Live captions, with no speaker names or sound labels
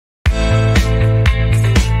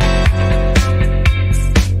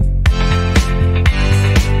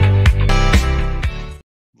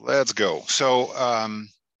go. So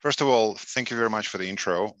first of all, thank you very much for the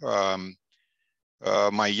intro.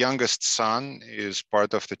 My youngest son is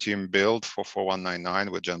part of the team build for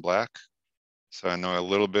 4199 with Jen Black. So I know a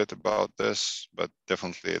little bit about this, but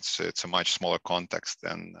definitely it's a much smaller context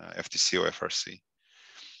than FTC or FRC.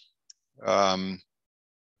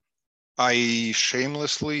 I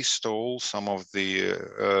shamelessly stole some of the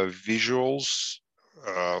visuals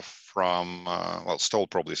from, well, stole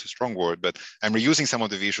probably is a strong word, but I'm reusing some of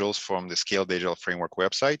the visuals from the Scaled Agile Framework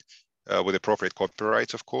website with appropriate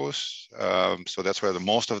copyrights, of course. So that's where the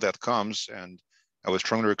most of that comes. And I would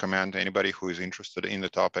strongly recommend anybody who is interested in the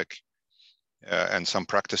topic and some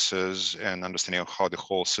practices and understanding of how the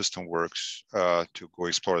whole system works to go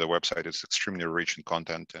explore the website. It's extremely rich in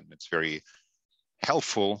content and it's very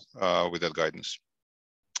helpful with that guidance.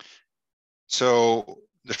 So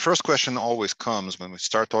the first question always comes when we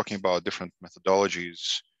start talking about different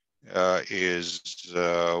methodologies is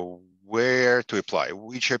where to apply,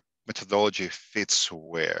 which methodology fits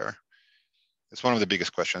where. It's one of the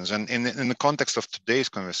biggest questions. And in the context of today's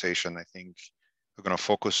conversation, I think we're going to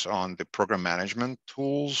focus on the program management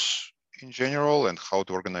tools in general and how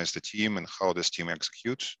to organize the team and how this team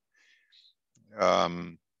executes.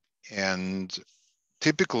 And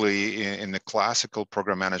typically in the classical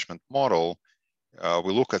program management model,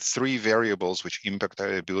 we look at three variables which impact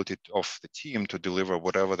the ability of the team to deliver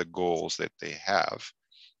whatever the goals that they have: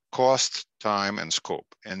 cost, time, and scope.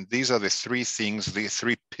 And these are the three things, the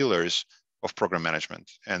three pillars of program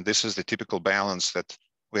management. And this is the typical balance that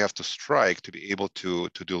we have to strike to be able to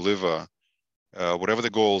deliver whatever the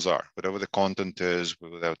goals are, whatever the content is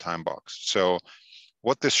with our time box. So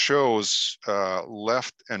what this shows,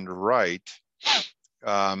 left and right,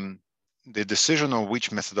 the decision on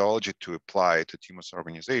which methodology to apply to teamless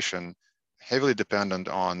organization heavily dependent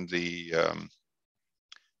on the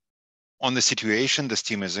situation this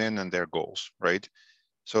team is in and their goals, right?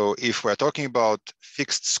 So if we're talking about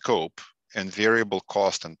fixed scope and variable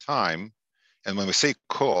cost and time, and when we say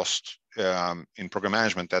cost in program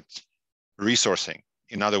management, that's resourcing.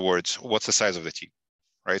 In other words, what's the size of the team,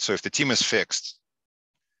 right? So if the team is fixed,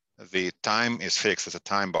 the time is fixed as a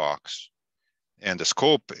time box, and the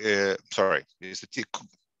scope, is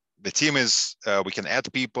the team is, we can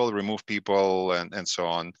add people, remove people, and so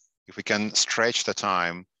on. If we can stretch the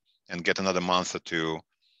time and get another month or two,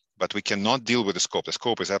 but we cannot deal with the scope. The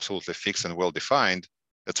scope is absolutely fixed and well-defined.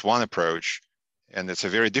 That's one approach. And it's a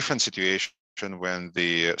very different situation when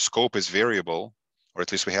the scope is variable, or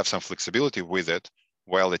at least we have some flexibility with it,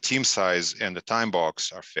 while the team size and the time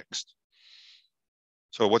box are fixed.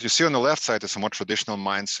 So what you see on the left side is a more traditional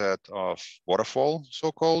mindset of waterfall,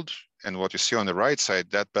 so-called, and what you see on the right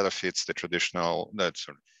side, that better fits the traditional, that's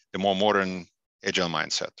the more modern Agile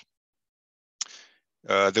mindset.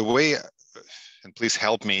 The way, and please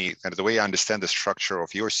help me, and the way I understand the structure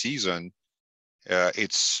of your season,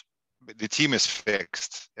 it's the team is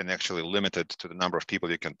fixed and actually limited to the number of people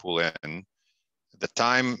you can pull in. The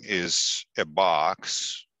time is a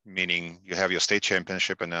box, meaning you have your state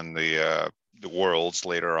championship and then the worlds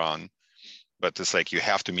later on, but it's like you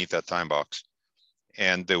have to meet that time box.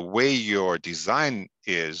 And the way your design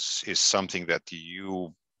is something that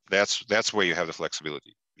that's where you have the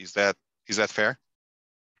flexibility. Is that fair?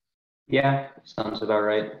 Yeah, sounds about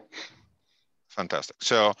right. Fantastic.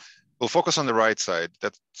 So we'll focus on the right side.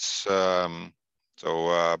 That's and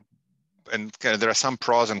there are some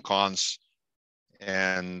pros and cons.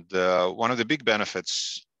 And one of the big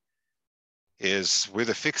benefits is with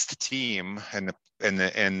a fixed team and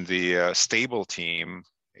the stable team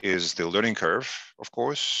is the learning curve, of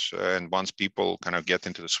course. And once people kind of get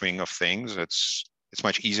into the swing of things, it's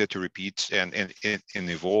much easier to repeat and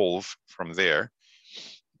evolve from there.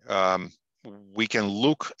 We can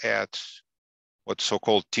look at what's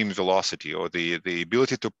so-called team velocity, or the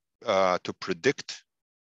ability to predict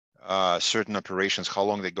certain operations, how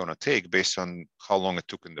long they're going to take based on how long it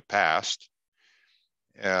took in the past,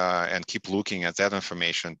 and keep looking at that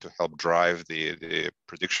information to help drive the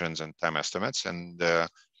predictions and time estimates. And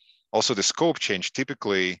also the scope change,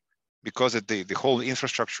 typically, because the whole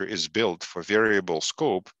infrastructure is built for variable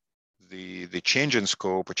scope, the change in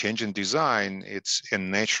scope, a change in design, it's a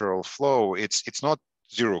natural flow. It's not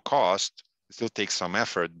zero cost. It still takes some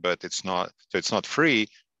effort, but it's not free,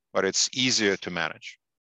 but it's easier to manage.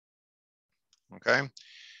 Okay.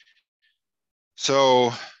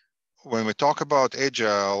 So when we talk about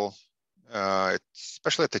Agile,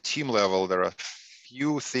 especially at the team level, there are a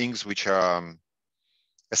few things which are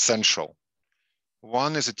essential.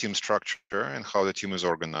 One is the team structure and how the team is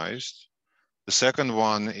organized. The second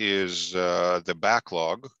one is the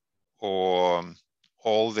backlog or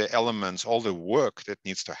all the elements, all the work that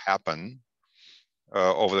needs to happen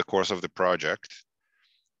over the course of the project.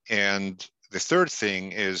 And the third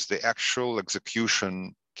thing is the actual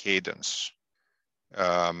execution cadence.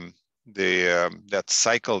 That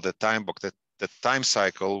cycle, the time book, that time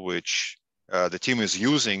cycle which the team is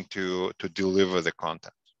using to deliver the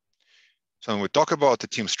content. So when we talk about the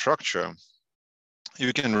team structure,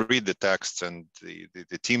 you can read the texts and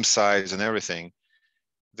the team size and everything.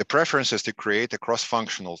 The preference is to create a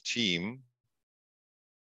cross-functional team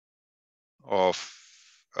of,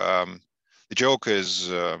 the joke is,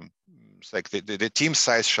 it's like the team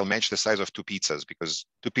size shall match the size of 2 pizzas, because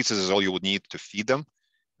 2 pizzas is all you would need to feed them.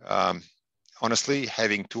 Honestly,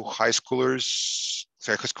 having 2 high schooler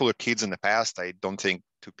kids in the past, I don't think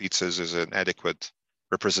 2 pizzas is an adequate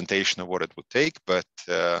representation of what it would take, but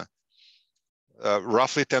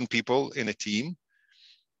roughly 10 people in a team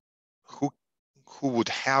who would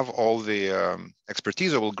have all the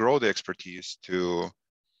expertise, or will grow the expertise to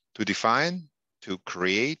define, to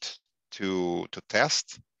create, to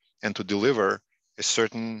test, and to deliver a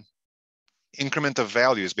certain increment of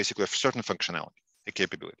values, basically a certain functionality, a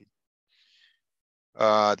capability.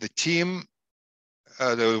 The team,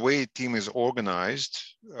 the way a team is organized,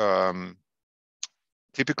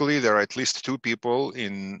 typically there are at least 2 people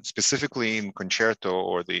specifically in Concerto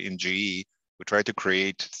or in GE. We try to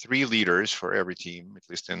create 3 leaders for every team, at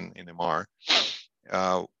least in MR.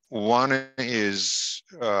 One is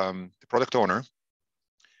the product owner.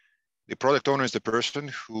 The product owner is the person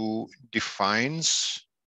who defines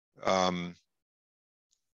the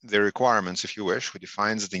requirements, if you wish, who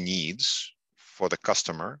defines the needs for the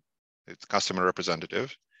customer, the customer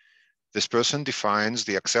representative. This person defines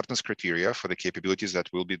the acceptance criteria for the capabilities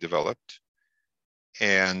that will be developed.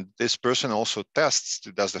 And this person also does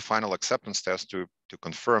the final acceptance test to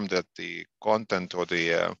confirm that the content or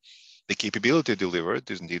the capability delivered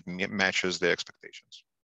indeed matches the expectations.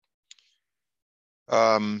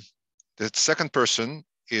 The second person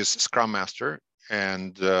is Scrum Master,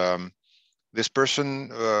 and this person,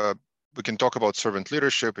 we can talk about servant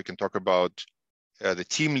leadership, we can talk about the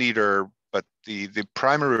team leader, but the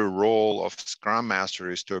primary role of Scrum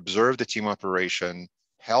Master is to observe the team operation,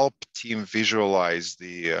 help team visualize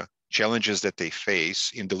the challenges that they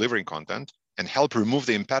face in delivering content, and help remove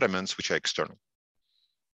the impediments which are external,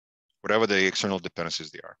 whatever the external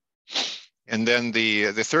dependencies they are. And then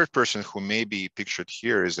the third person, who may be pictured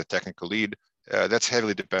here, is the technical lead. That's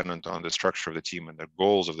heavily dependent on the structure of the team and the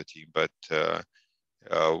goals of the team, but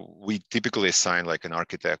we typically assign like an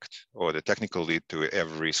architect or the technical lead to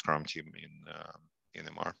every Scrum team in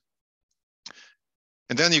MR.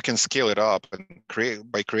 And then you can scale it up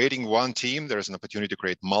and by creating one team, there's an opportunity to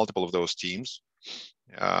create multiple of those teams.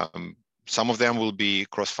 Some of them will be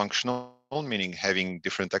cross-functional, meaning having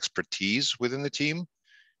different expertise within the team.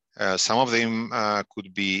 Some of them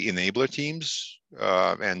could be enabler teams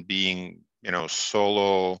and being,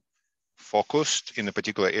 solo focused in a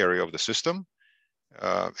particular area of the system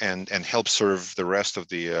and help serve the rest of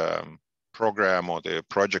the program or the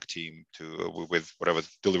project team with whatever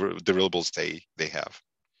deliverables they have.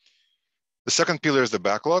 The second pillar is the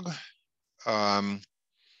backlog.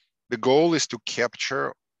 The goal is to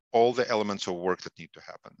capture all the elements of work that need to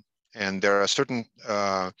happen. And there are certain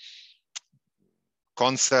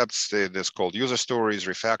concepts, there's called user stories,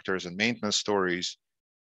 refactors, and maintenance stories.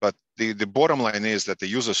 But the bottom line is that the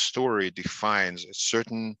user story defines a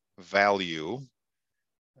certain value,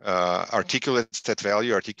 articulates that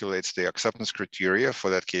value, articulates the acceptance criteria for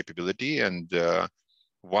that capability. And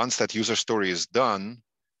once that user story is done,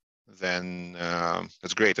 then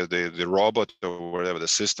that's great. The robot or whatever the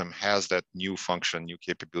system has that new function, new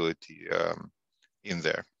capability in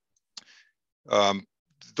there.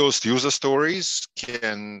 Those user stories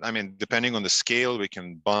can, depending on the scale, we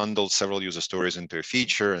can bundle several user stories into a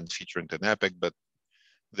feature and feature into an epic, but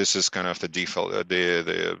this is kind of the default.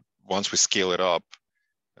 Once we scale it up,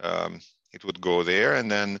 it would go there. And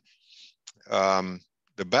then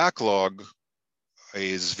the backlog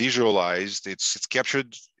is visualized. It's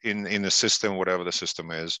captured in the system, whatever the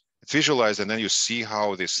system is. It's visualized, and then you see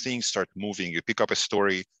how these things start moving. You pick up a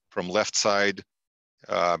story from left side,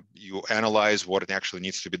 you analyze what it actually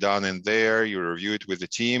needs to be done in there, you review it with the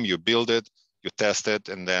team, you build it, you test it,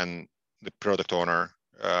 and then the product owner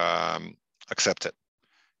accepts it.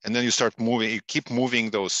 And then you start moving, you keep moving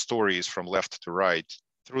those stories from left to right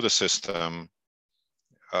through the system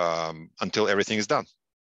until everything is done,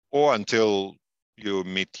 or until you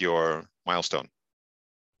meet your milestone,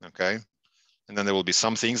 okay? And then there will be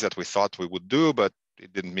some things that we thought we would do, but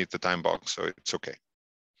it didn't meet the time box, so it's okay.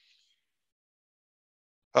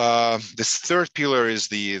 This third pillar is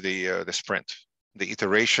the sprint. the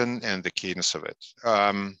iteration and the cadence of it.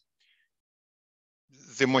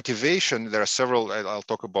 The motivation, there are several, I'll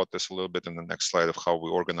talk about this a little bit in the next slide of how we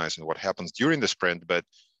organize and what happens during the sprint, but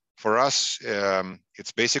for us,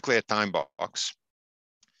 it's basically a time box.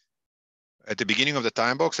 At the beginning of the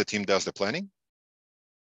time box, the team does the planning.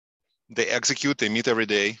 They execute, they meet every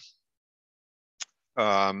day.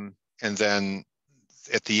 And then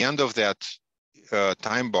at the end of that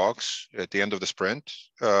time box, at the end of the sprint,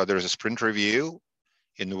 there is a sprint review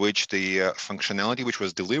in which the functionality which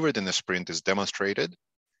was delivered in the sprint is demonstrated.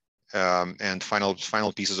 And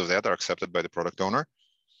final pieces of that are accepted by the product owner.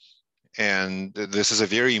 And this is a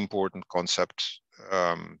very important concept.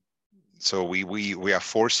 So we are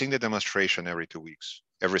forcing the demonstration every 2 weeks,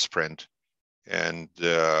 every sprint. And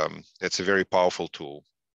it's a very powerful tool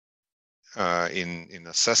in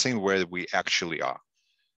assessing where we actually are.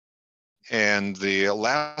 And the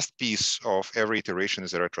last piece of every iteration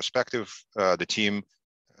is a retrospective. The team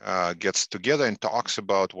gets together and talks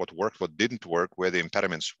about what worked, what didn't work, where the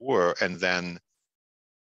impediments were, and then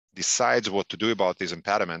decides what to do about these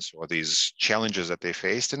impediments or these challenges that they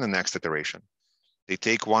faced in the next iteration. They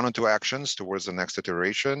take 1 or 2 actions towards the next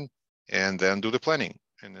iteration and then do the planning.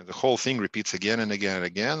 And the whole thing repeats again and again and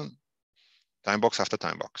again, time box after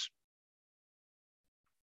time box.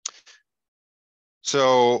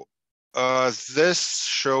 So this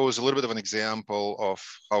shows a little bit of an example of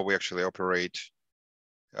how we actually operate.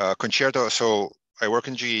 Concerto, so I work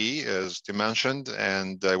in GE, as Tim mentioned,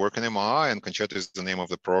 and I work in MR, and Concerto is the name of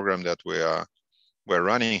the program that we're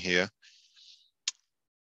running here.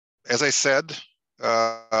 As I said,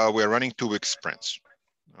 we're running 2-week sprints,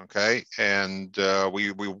 okay? And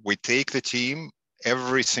we take the team,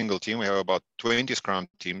 every single team, we have about 20 Scrum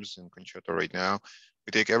teams in Concerto right now.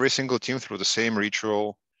 We take every single team through the same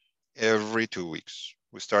ritual every 2 weeks.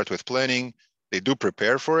 We start with planning. They do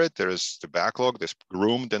prepare for it. There is the backlog that's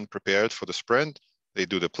groomed and prepared for the sprint. They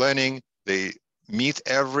do the planning. They meet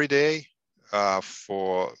every day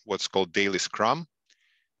for what's called daily Scrum,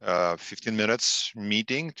 15 minutes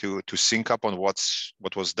meeting to sync up on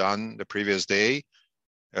what was done the previous day,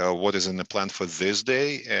 what is in the plan for this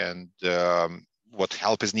day, and what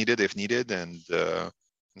help is needed if needed, and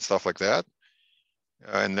stuff like that.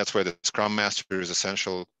 And that's where the Scrum Master is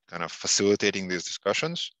essential, kind of facilitating these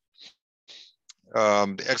discussions.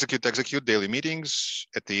 Execute daily meetings.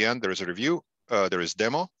 At the end, there is a review. There is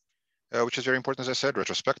demo, which is very important, as I said,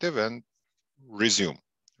 retrospective, and resume,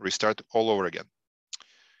 restart all over again.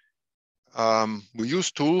 We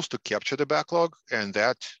use tools to capture the backlog, and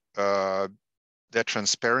that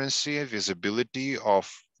transparency and visibility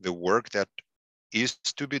of the work that is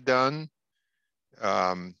to be done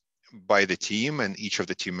by the team and each of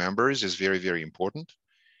the team members is very, very important.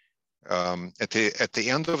 At the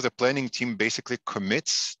end of the planning, team basically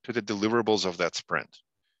commits to the deliverables of that sprint.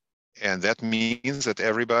 And that means that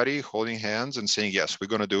everybody holding hands and saying, yes, we're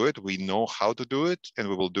going to do it. We know how to do it, and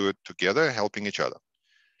we will do it together, helping each other.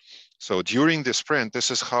 So during the sprint, this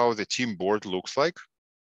is how the team board looks like.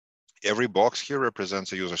 Every box here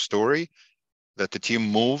represents a user story that the team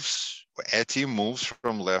moves, a team moves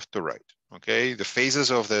from left to right. Okay, the phases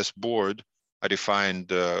of this board are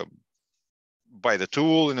defined by the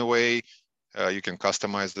tool in a way. You can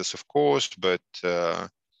customize this, of course, but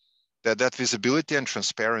that visibility and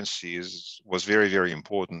transparency was very, very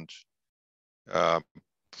important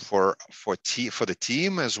for the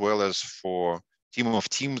team, as well as for team of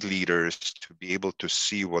team leaders to be able to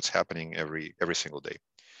see what's happening every single day.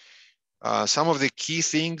 Some of the key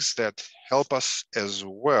things that help us as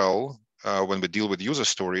well when we deal with user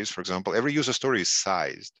stories, for example, every user story is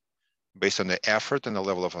sized based on the effort and the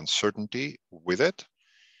level of uncertainty with it.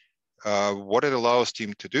 What it allows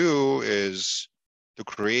team to do is to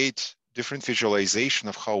create different visualization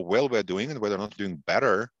of how well we're doing and whether or not doing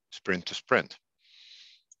better sprint to sprint.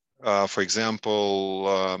 For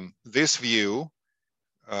example, this view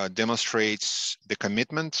demonstrates the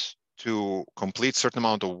commitment to complete certain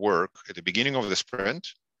amount of work at the beginning of the sprint,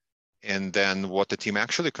 and then what the team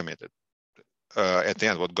actually committed at the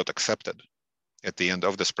end, what got accepted at the end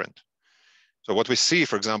of the sprint. So what we see,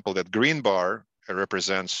 for example, that green bar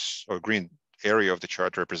represents, or green area of the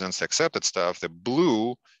chart represents accepted stuff. The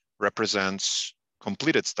blue represents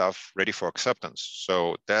completed stuff ready for acceptance.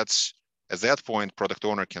 So that's, at that point, product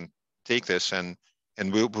owner can take this and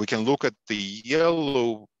we can look at the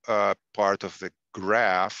yellow part of the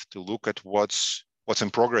graph to look at what's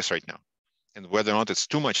in progress right now, and whether or not it's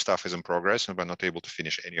too much stuff is in progress and we're not able to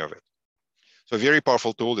finish any of it. So a very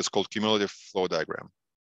powerful tool that's called cumulative flow diagram.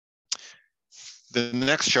 The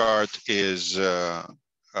next chart is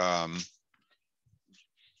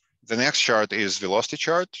velocity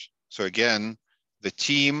chart. So again, the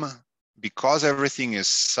team, because everything is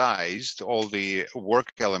sized, all the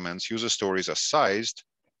work elements, user stories are sized,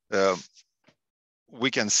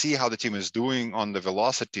 we can see how the team is doing on the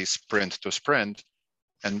velocity sprint to sprint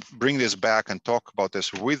and bring this back and talk about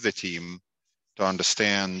this with the team to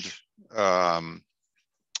understand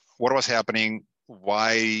what was happening,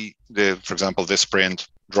 why for example, this sprint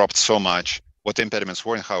dropped so much, what the impediments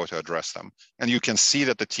were and how to address them. And you can see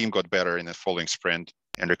that the team got better in the following sprint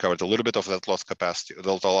and recovered a little bit of that lost capacity,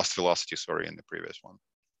 the lost velocity, sorry, in the previous one.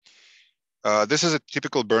 This is a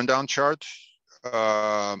typical burn down chart.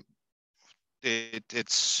 So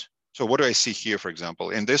what do I see here, for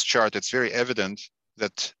example? In this chart, it's very evident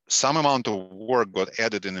that some amount of work got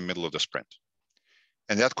added in the middle of the sprint.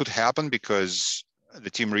 And that could happen because the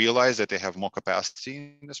team realized that they have more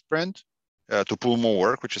capacity in the sprint to pull more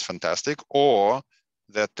work, which is fantastic, or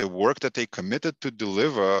that the work that they committed to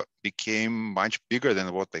deliver became much bigger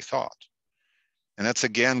than what they thought. And that's,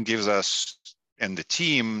 again, gives us and the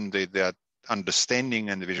team that understanding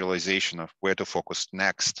and the visualization of where to focus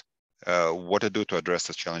next, what to do to address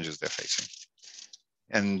the challenges they're facing.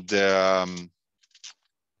 And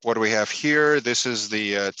what we have here, this is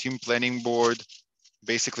the team planning board,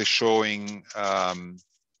 basically showing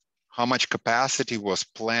how much capacity was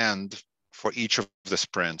planned for each of the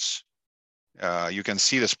sprints. You can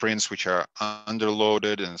see the sprints which are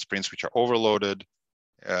underloaded and sprints which are overloaded.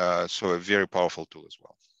 So a very powerful tool as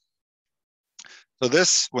well. So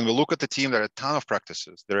this, when we look at the team, there are a ton of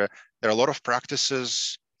practices. There are a lot of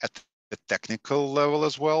practices at the technical level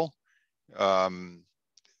as well.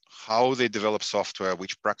 How they develop software,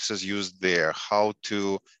 which practices used there, how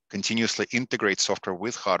to continuously integrate software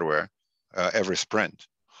with hardware every sprint,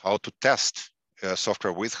 how to test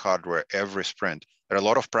software with hardware every sprint. There are a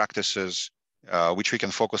lot of practices which we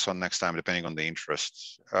can focus on next time, depending on the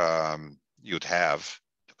interests you'd have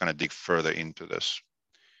to kind of dig further into this.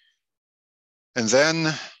 And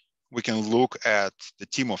then we can look at the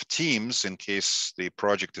team of teams in case the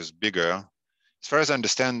project is bigger. As far as I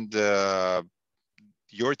understand,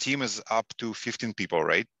 your team is up to 15 people,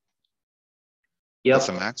 right? Yep. That's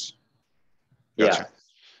the max? Gotcha. Yeah.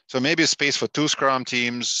 So maybe a space for 2 Scrum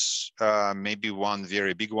teams, maybe one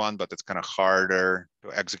very big one, but it's kind of harder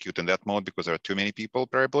to execute in that mode because there are too many people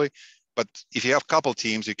probably. But if you have a couple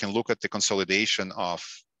teams, you can look at the consolidation of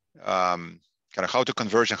kind of how to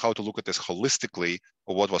converge and how to look at this holistically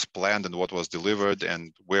of what was planned and what was delivered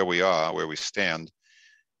and where we are, where we stand.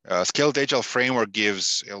 Scaled Agile framework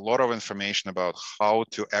gives a lot of information about how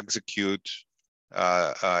to execute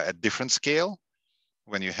at different scale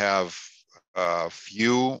when you have a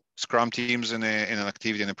few Scrum teams in an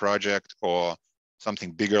activity in a project or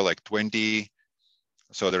something bigger like 20.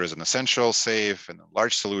 So there is an essential, safe, and a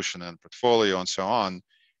large solution and portfolio and so on.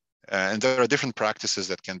 And there are different practices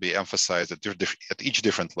that can be emphasized at each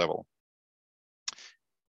different level.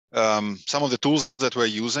 Some of the tools that we're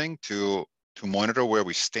using to monitor where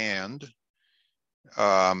we stand.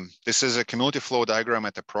 This is a community flow diagram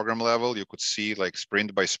at the program level. You could see like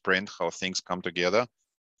sprint by sprint how things come together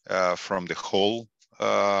from the whole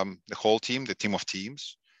team, the team of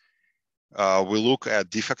teams. We look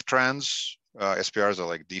at defect trends. SPRs are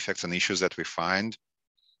like defects and issues that we find.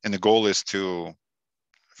 And the goal is to,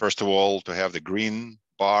 first of all, to have the green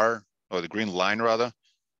bar, or the green line rather,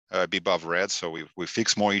 be above red. So we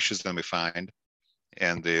fix more issues than we find.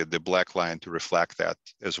 And the black line to reflect that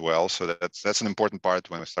as well. So that's an important part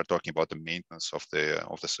when we start talking about the maintenance of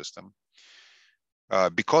the system.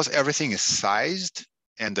 Because everything is sized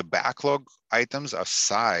and the backlog items are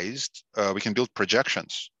sized, we can build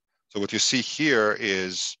projections. So what you see here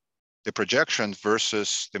is the projection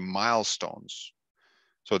versus the milestones.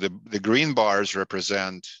 So the green bars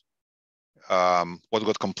represent what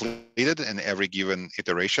got completed in every given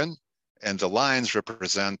iteration. And the lines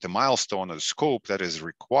represent the milestone or the scope that is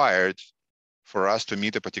required for us to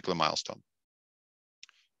meet a particular milestone.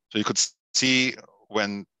 So you could see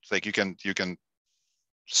when, like you can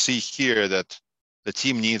see here that the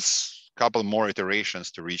team needs a couple more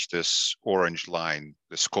iterations to reach this orange line,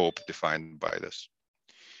 the scope defined by this.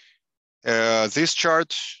 This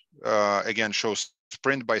chart, again, shows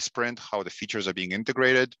sprint by sprint how the features are being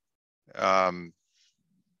integrated.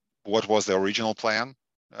 What was the original plan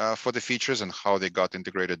for the features and how they got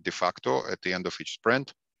integrated de facto at the end of each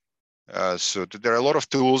sprint. So there are a lot of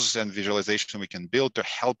tools and visualization we can build to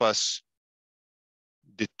help us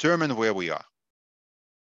determine where we are.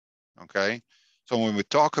 Okay, so when we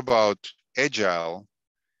talk about Agile,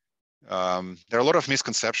 there are a lot of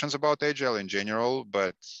misconceptions about Agile in general,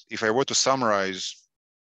 but if I were to summarize,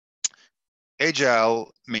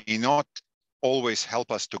 Agile may not always help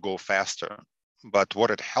us to go faster, but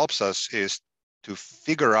what it helps us is to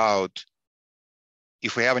figure out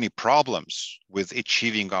if we have any problems with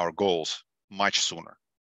achieving our goals much sooner,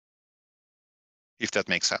 if that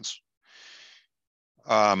makes sense.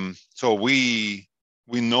 So we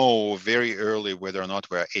know very early whether or not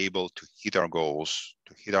we're able to hit our goals,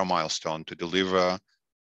 to hit our milestone, to deliver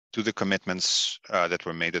to the commitments that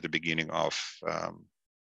were made at the beginning of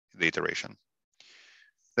the iteration.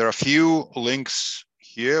 There are a few links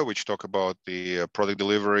here which talk about the product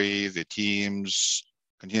delivery, the teams,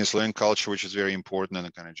 continuous learning culture, which is very important, and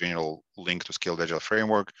a kind of general link to Scaled Agile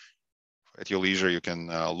framework. At your leisure, you can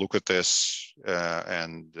look at this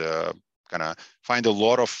and kind of find a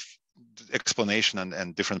lot of explanation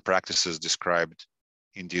and different practices described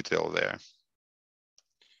in detail there.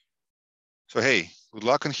 So hey, good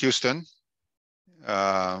luck in Houston.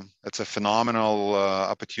 That's a phenomenal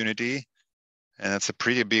opportunity, and it's a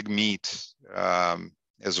pretty big meet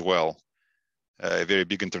as well, a very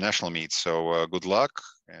big international meet. So good luck,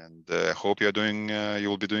 and hope you're doing. You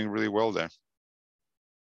will be doing really well there.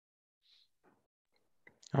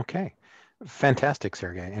 Okay, fantastic,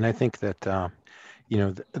 Sergey. And I think that you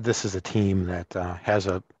know, this is a team that has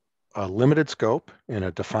a limited scope and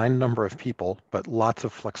a defined number of people, but lots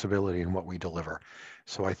of flexibility in what we deliver.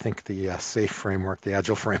 So I think the SAFe framework, the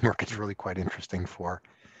Agile framework, is really quite interesting for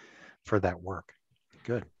that work.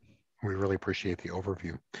 Good. We really appreciate the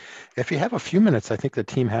overview. If you have a few minutes, I think the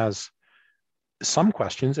team has some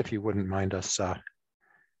questions, if you wouldn't mind us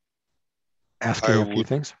asking a few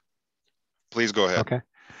things. Please go ahead. Okay.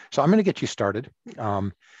 So I'm going to get you started.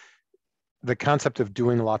 The concept of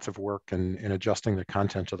doing lots of work and adjusting the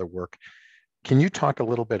content of the work. Can you talk a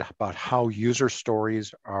little bit about how user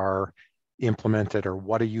stories are implemented, or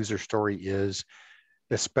what a user story is,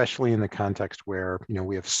 especially in the context where, you know,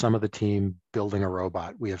 we have some of the team building a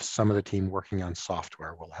robot, we have some of the team working on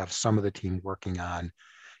software, we'll have some of the team working on,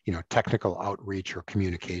 you know, technical outreach or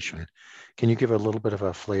communication. Can you give a little bit of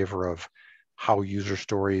a flavor of how user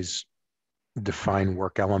stories define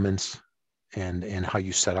work elements and how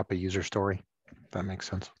you set up a user story, if that makes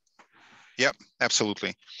sense? Yep,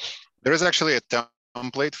 absolutely. There is actually a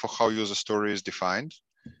template for how user story is defined.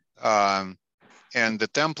 And the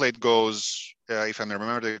template goes, if I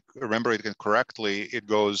remember it correctly, it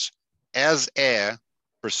goes, as a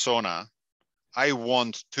persona, I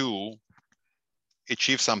want to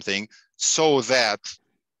achieve something so that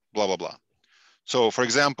blah, blah, blah. So for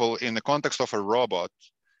example, in the context of a robot,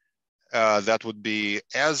 that would be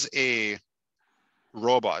as a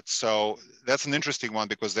robot. So that's an interesting one,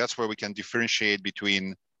 because that's where we can differentiate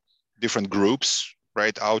between different groups,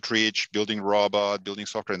 right? Outreach, building robot, building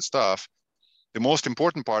software and stuff. The most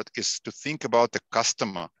important part is to think about the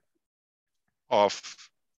customer of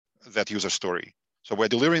that user story. So we're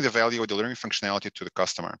delivering the value, we're delivering functionality to the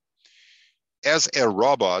customer. As a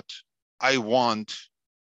robot, I want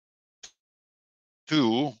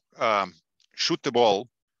to shoot the ball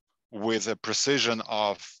with a precision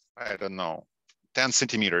of, I don't know, 10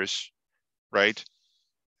 centimeters, right?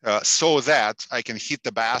 So that I can hit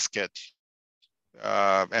the basket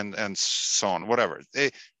and so on, whatever.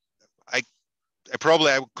 I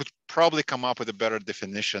could probably come up with a better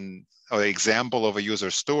definition or example of a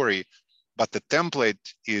user story, but the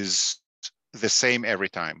template is the same every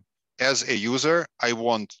time. As a user, I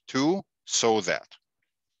want to, so that.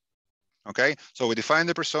 Okay, so we define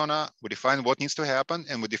the persona, we define what needs to happen,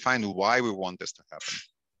 and we define why we want this to happen.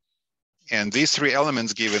 And these three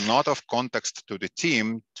elements give a lot of context to the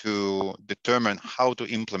team to determine how to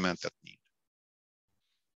implement that need.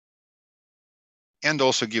 And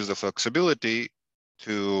also gives the flexibility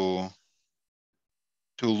to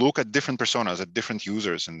look at different personas, at different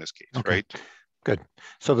users in this case, okay. Right? Good.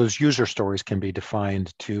 So those user stories can be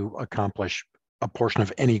defined to accomplish a portion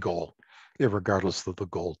of any goal, regardless of the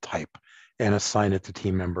goal type, and assign it to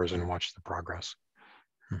team members and watch the progress.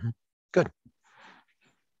 Mm-hmm. Good.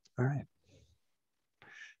 All right.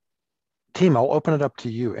 Team, I'll open it up to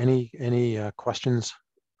you. Any questions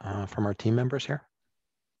from our team members here?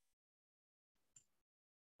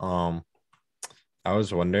 I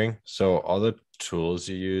was wondering, so all the tools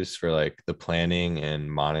you use for like the planning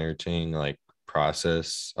and monitoring like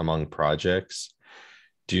process among projects,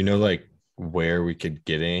 do you know like where we could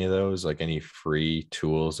get any of those, like any free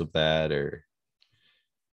tools of that, or?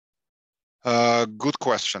 Good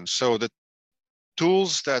question. So the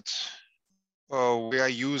tools that we are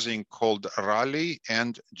using called Rally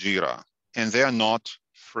and Jira, and they are not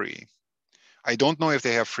free. I don't know if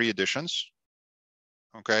they have free editions.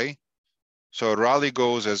 Okay, so Rally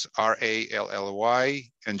goes as R-A-L-L-Y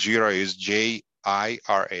and Jira is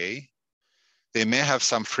J-I-R-A. They may have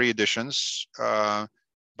some free editions,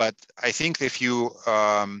 but I think if you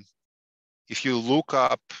if you look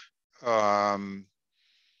up,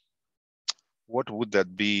 what would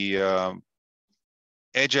that be?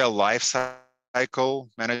 Agile lifecycle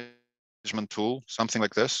management tool, something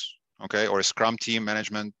like this, okay, or a Scrum team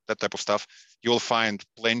management, that type of stuff. You'll find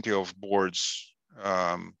plenty of boards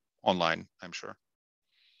online, I'm sure.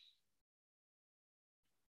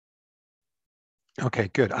 Okay,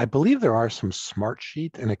 good. I believe there are some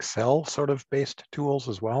Smartsheet and Excel sort of based tools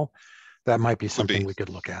as well. That might be something we could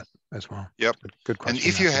look at as well. Yep. Good question. And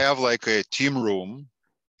if you have like a team room,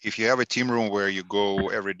 if you have a team room where you go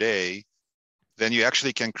every day, then you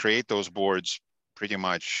actually can create those boards pretty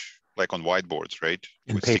much like on whiteboards, right?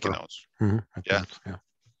 In with paper. sticky notes. Mm-hmm. Yeah. Yeah.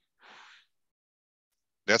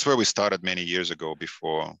 That's where we started many years ago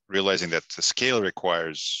before realizing that the scale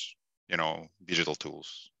requires, you know, digital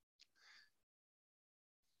tools.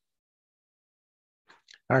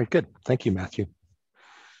 All right, good. Thank you, Matthew.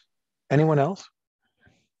 Anyone else?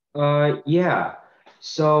 Yeah.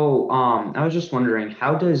 So I was just wondering,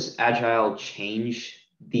 how does Agile change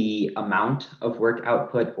the amount of work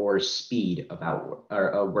output or speed of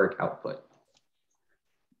work output?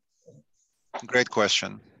 Great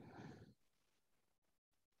question.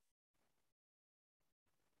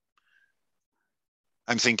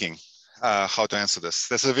 I'm thinking how to answer this.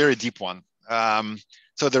 That's a very deep one.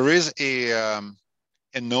 So there is a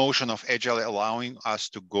notion of Agile allowing us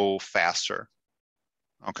to go faster,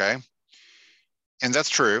 okay? And that's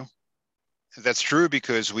true. That's true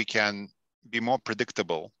because we can be more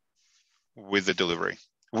predictable with the delivery.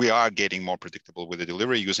 We are getting more predictable with the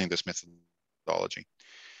delivery using this methodology.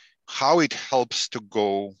 How it helps to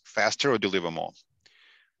go faster or deliver more.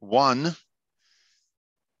 One,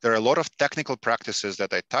 there are a lot of technical practices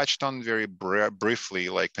that I touched on very briefly,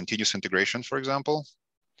 like continuous integration, for example,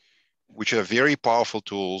 which are very powerful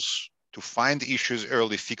tools to find issues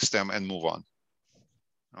early, fix them, and move on,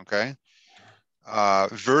 okay?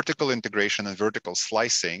 Vertical integration and vertical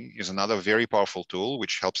slicing is another very powerful tool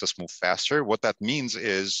which helps us move faster. What that means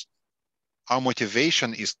is our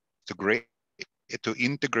motivation is to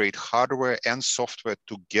integrate hardware and software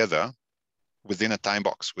together within a time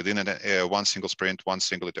box, within one single sprint, one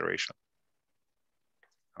single iteration.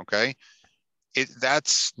 Okay,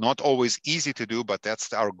 that's not always easy to do, but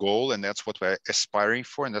that's our goal, and that's what we're aspiring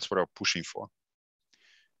for, and that's what we're pushing for.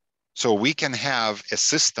 So we can have a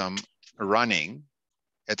system running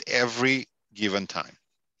at every given time.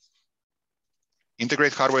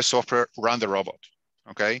 Integrate hardware, software, run the robot,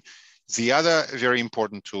 okay? The other very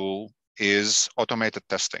important tool is automated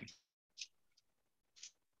testing.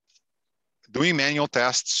 Doing manual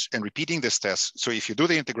tests and repeating these tests. So if you do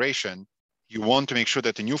the integration, you want to make sure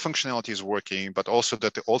that the new functionality is working, but also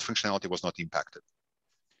that the old functionality was not impacted.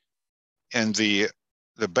 And the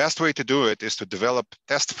best way to do it is to develop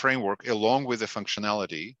test framework along with the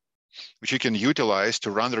functionality, which you can utilize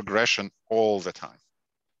to run regression all the time,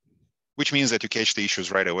 which means that you catch the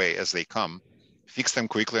issues right away as they come, fix them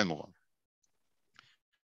quickly and move on.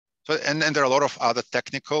 So, and there are a lot of other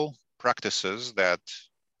technical practices that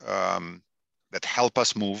that help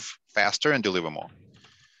us move faster and deliver more.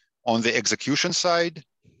 On the execution side,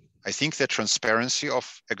 I think the transparency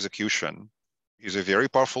of execution is a very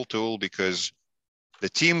powerful tool because the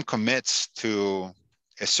team commits to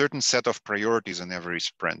a certain set of priorities in every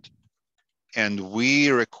sprint. And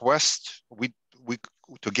we request, we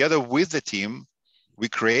together with the team, we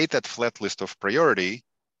create that flat list of priority,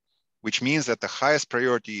 which means that the highest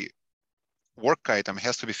priority work item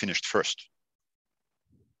has to be finished first.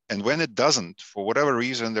 And when it doesn't, for whatever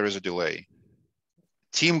reason, there is a delay,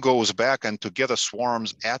 team goes back and together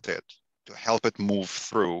swarms at it to help it move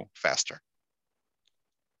through faster.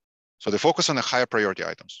 So they focus on the higher priority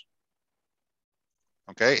items.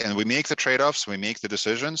 Okay, and we make the trade-offs, we make the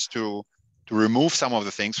decisions to remove some of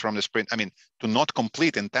the things from the sprint. I mean, to not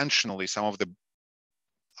complete intentionally some of the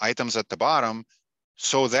items at the bottom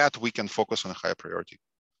so that we can focus on higher priority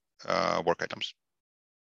work items.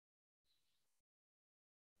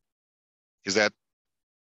 Does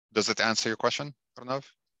that answer your question, Arnav?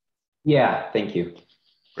 Yeah, thank you.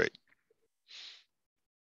 Great.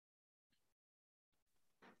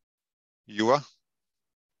 You're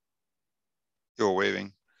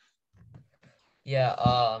waving. Yeah,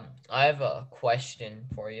 I have a question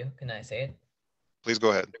for you. Can I say it? Please go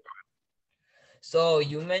ahead. So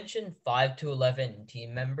you mentioned 5 to 11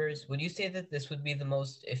 team members. Would you say that this would be the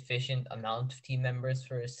most efficient amount of team members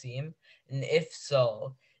for a team? And if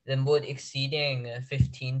so, then would exceeding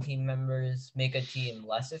 15 team members make a team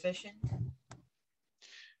less efficient?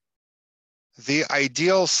 The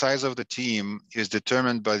ideal size of the team is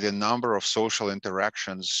determined by the number of social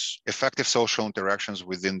interactions, effective social interactions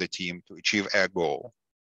within the team to achieve a goal,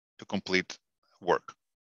 to complete work.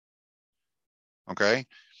 Okay,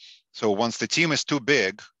 so once the team is too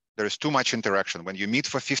big, there is too much interaction. When you meet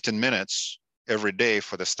for 15 minutes every day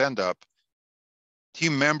for the stand-up,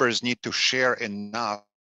 team members need to share enough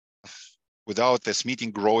without this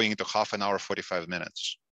meeting growing into half an hour, 45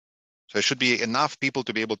 minutes. So it should be enough people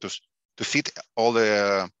to be able to fit all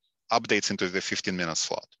the updates into the 15-minute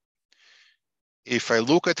slot. If I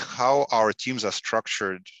look at how our teams are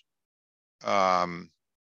structured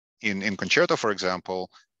in Concerto, for example,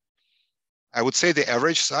 I would say the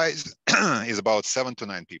average size is about 7 to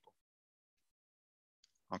 9 people.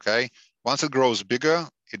 Okay, once it grows bigger,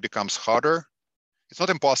 it becomes harder. It's not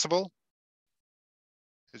impossible.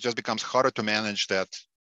 It just becomes harder to manage that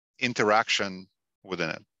interaction within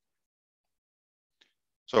it.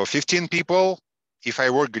 So 15 people, if I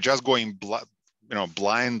were just going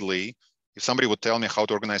blindly, if somebody would tell me how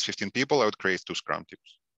to organize 15 people, I would create 2 Scrum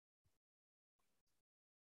teams.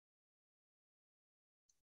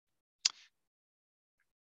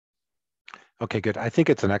 Okay, good. I think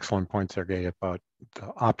it's an excellent point, Sergey, about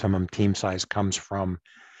the optimum team size comes from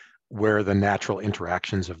where the natural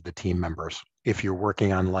interactions of the team members. If you're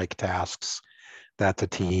working on like tasks, that's a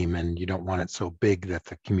team, and you don't want it so big that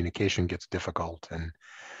the communication gets difficult,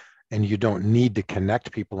 and you don't need to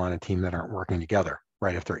connect people on a team that aren't working together,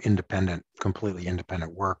 right? If they're independent, completely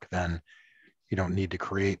independent work, then you don't need to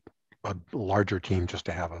create a larger team just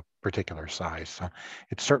to have a particular size. So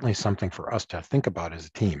it's certainly something for us to think about as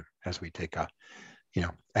a team as we take a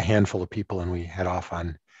handful of people and we head off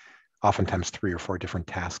on oftentimes 3 or 4 different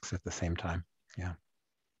tasks at the same time. Yeah.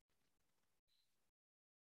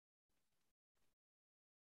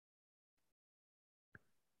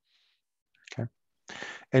 Okay.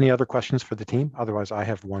 Any other questions for the team? Otherwise, I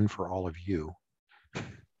have one for all of you.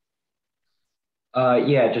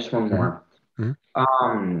 Yeah, just one more.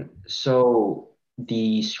 Mm-hmm. So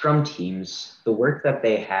the Scrum teams, the work that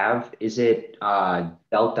they have, is it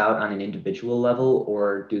dealt out on an individual level,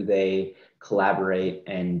 or do they collaborate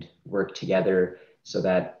and work together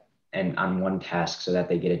and on one task so that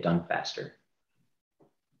they get it done faster?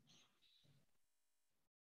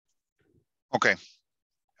 Okay.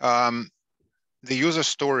 The user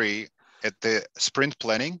story at the sprint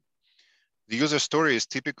planning, the user story is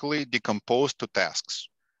typically decomposed to tasks.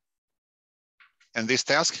 And this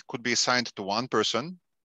task could be assigned to one person,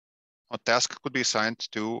 or task could be assigned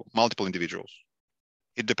to multiple individuals.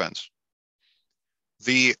 It depends.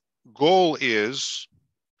 The goal is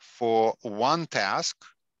for one task,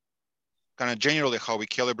 kind of generally how we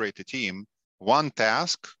calibrate the team, one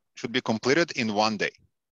task should be completed in 1 day.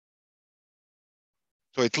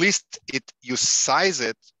 So at least you size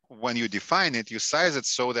it, when you define it, you size it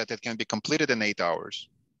so that it can be completed in 8 hours.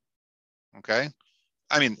 Okay?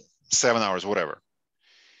 I mean, 7 hours, whatever.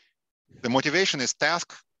 The motivation is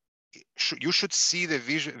you should see the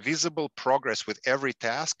visible progress with every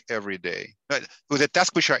task every day. With the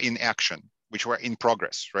tasks which are in action, which were in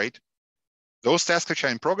progress, right? Those tasks which are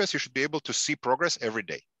in progress, you should be able to see progress every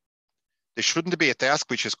day. There shouldn't be a task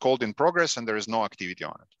which is called in progress and there is no activity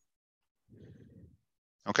on it.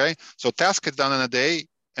 Okay, so task is done in a day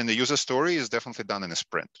and the user story is definitely done in a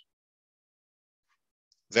sprint.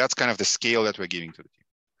 That's kind of the scale that we're giving to the team.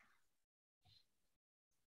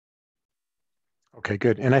 Okay,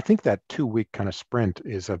 good. And I think that 2-week kind of sprint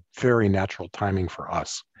is a very natural timing for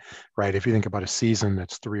us, right? If you think about a season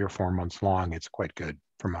that's 3 or 4 months long, it's quite good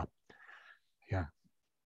from yeah.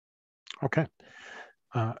 Okay.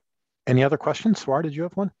 Any other questions? Swar, did you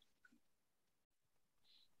have one?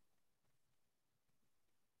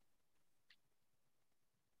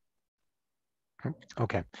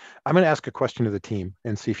 Okay. I'm going to ask a question to the team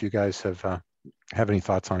and see if you guys have any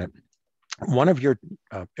thoughts on it. One of your,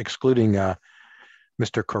 excluding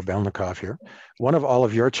Mr. Korbelnikov here, one of all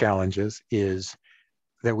of your challenges is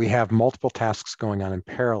that we have multiple tasks going on in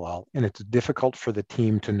parallel, and it's difficult for the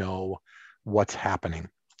team to know what's happening.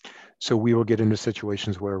 So we will get into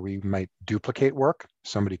situations where we might duplicate work.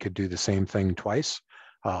 Somebody could do the same thing twice.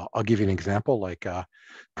 I'll give you an example, like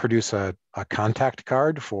produce a contact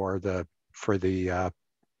card for a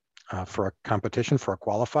competition, for a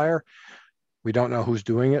qualifier. We don't know who's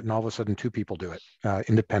doing it, and all of a sudden 2 people do it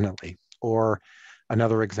independently. Or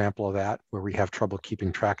another example of that, where we have trouble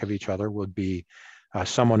keeping track of each other, would be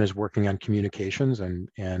someone is working on communications and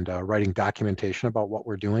writing documentation about what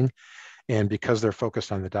we're doing. And because they're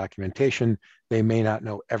focused on the documentation, they may not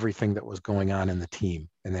know everything that was going on in the team,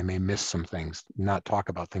 and they may miss some things, not talk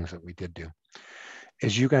about things that we did do.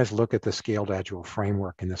 As you guys look at the Scaled Agile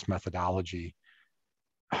framework and this methodology,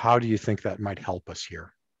 how do you think that might help us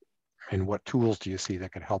here? And what tools do you see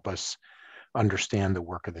that could help us understand the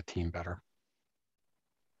work of the team better?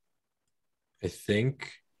 I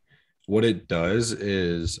think what it does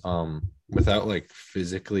is without like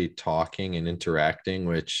physically talking and interacting,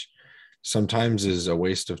 which sometimes is a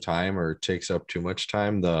waste of time or takes up too much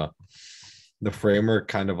time, the framework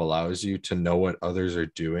kind of allows you to know what others are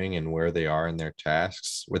doing and where they are in their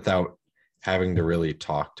tasks without having to really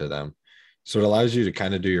talk to them. So it allows you to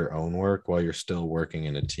kind of do your own work while you're still working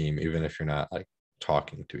in a team, even if you're not like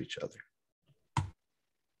talking to each other.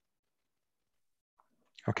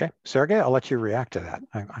 Okay, Sergey, I'll let you react to that.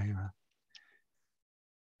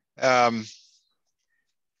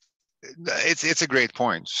 It's a great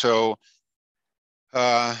point. So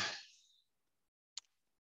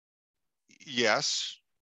yes,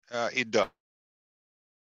 it does.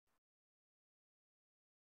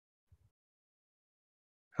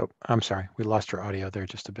 Oh, I'm sorry, we lost your audio there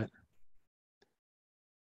just a bit.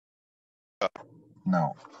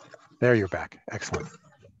 No. There, you're back. Excellent.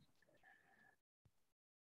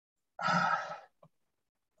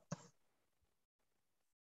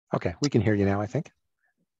 Okay, we can hear you now, I think.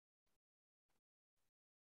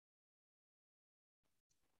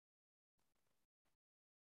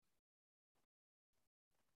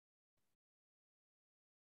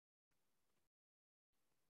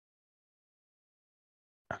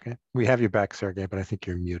 Okay, we have you back, Sergey, but I think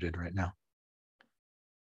you're muted right now.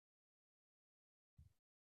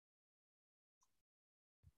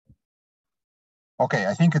 Okay,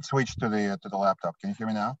 I think it switched to the laptop. Can you hear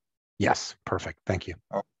me now? Yes, perfect. Thank you.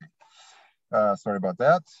 Okay. Sorry about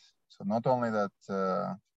that. So not only that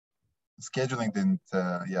scheduling didn't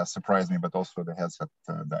surprise me, but also the headset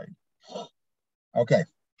died. Okay.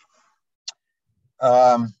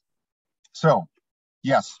 So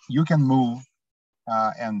yes, you can move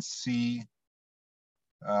and see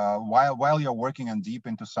while you're working and deep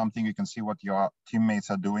into something, you can see what your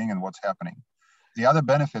teammates are doing and what's happening. The other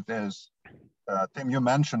benefit is, Tim, you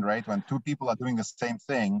mentioned, right, when two people are doing the same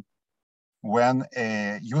thing, when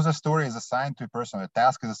a user story is assigned to a person, a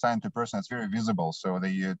task is assigned to a person, it's very visible. So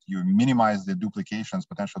that you minimize the duplications,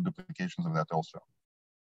 potential duplications of that also,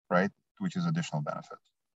 right? Which is additional benefit.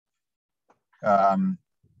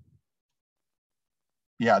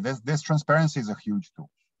 Yeah, this transparency is a huge tool.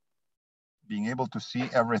 Being able to see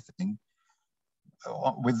everything.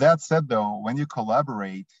 With that said, though, when you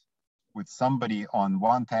collaborate with somebody on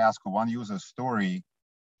one task or one user story,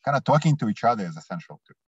 kind of talking to each other is essential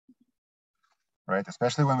too, right?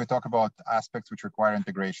 Especially when we talk about aspects which require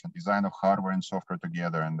integration, design of hardware and software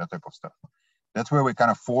together and that type of stuff. That's where we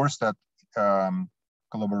kind of force that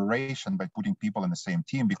collaboration by putting people in the same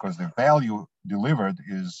team, because the value delivered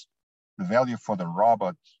is the value for the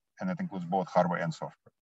robot, and that includes both hardware and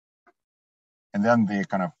software. And then they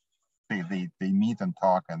kind of, they meet and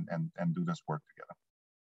talk and do this work together.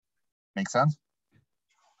 Make sense?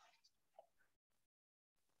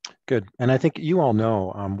 Good. And I think you all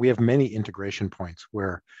know we have many integration points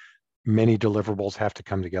where many deliverables have to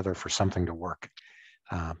come together for something to work.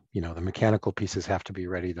 You know, the mechanical pieces have to be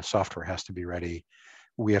ready. The software has to be ready.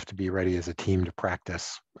 We have to be ready as a team to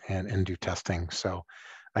practice and do testing. So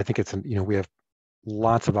I think it's, you know, we have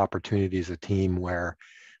lots of opportunities as a team where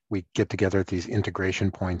we get together at these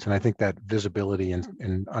integration points. And I think that visibility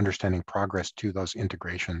and understanding progress to those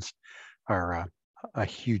integrations are a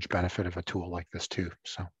huge benefit of a tool like this too.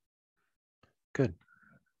 So good.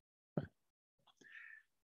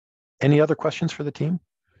 Any other questions for the team,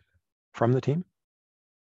 from the team?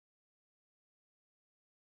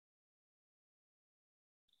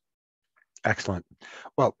 Excellent.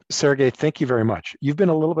 Well, Sergey, thank you very much. You've been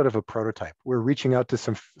a little bit of a prototype. We're reaching out to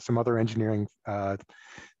some other engineering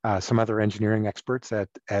experts at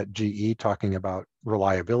GE, talking about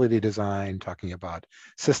reliability design, talking about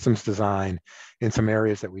systems design in some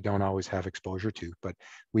areas that we don't always have exposure to. But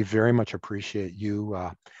we very much appreciate you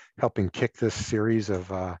helping kick this series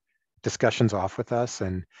of discussions off with us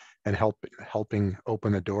and helping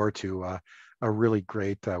open the door to a really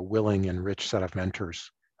great, willing and rich set of mentors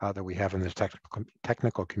that we have in the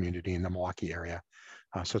technical community in the Milwaukee area.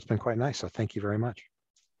 So it's been quite nice. So thank you very much.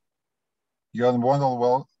 You're more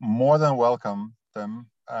than welcome, Tim.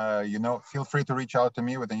 You know, feel free to reach out to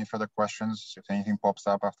me with any further questions. If anything pops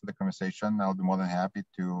up after the conversation, I'll be more than happy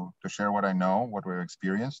to share what I know, what we've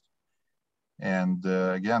experienced. And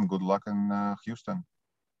again, good luck in Houston.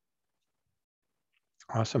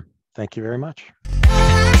 Awesome. Thank you very much.